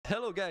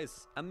Hello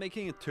guys, I'm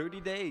making it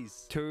 30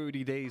 days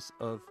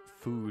of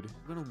food.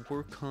 I'm gonna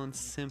work on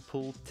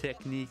simple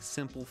techniques,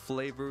 simple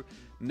flavor,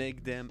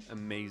 make them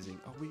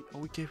amazing. Are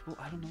we capable?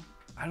 I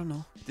don't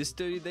know. This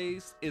 30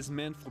 days is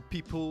meant for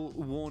people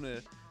who wanna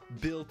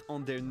build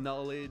on their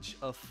knowledge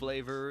of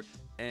flavor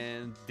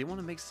and they want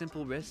to make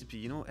simple recipe.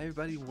 You know,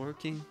 everybody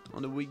working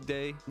on the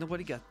weekday,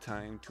 nobody got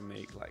time to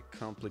make like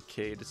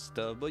complicated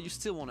stuff, but you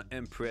still want to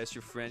impress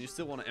your friend, you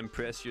still want to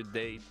impress your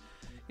date.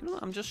 You know,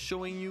 I'm just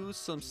showing you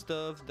some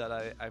stuff that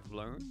I've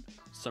learned,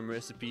 some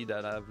recipe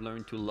that I've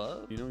learned to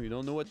love. You know, you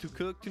don't know what to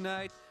cook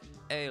tonight?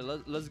 Hey,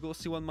 let's go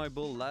see what my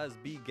bowl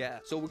last be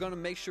got. So we're gonna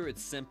make sure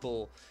it's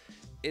simple.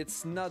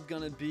 It's not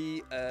gonna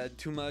be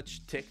too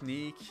much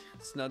technique.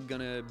 It's not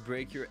gonna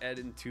break your head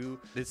in two.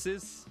 This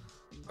is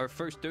our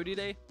first 30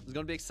 day. It's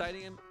gonna be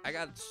exciting. I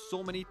got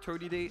so many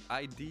 30-day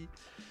ID.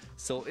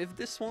 So if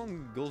this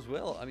one goes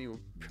well, I mean,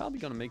 we're probably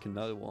gonna make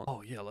another one.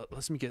 Oh yeah,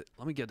 let me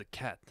get the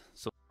cat.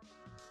 So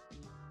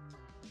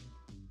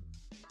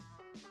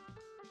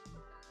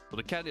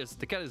the cat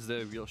is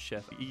the real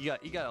chef. He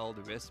got all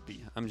the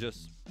recipe. I'm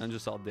just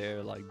out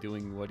there like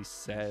doing what he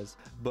says.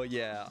 But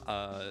yeah,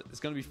 it's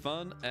gonna be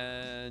fun,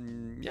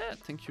 and yeah,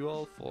 thank you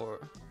all for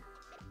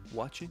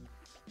watching,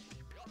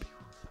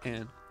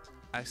 and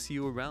I see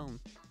you around.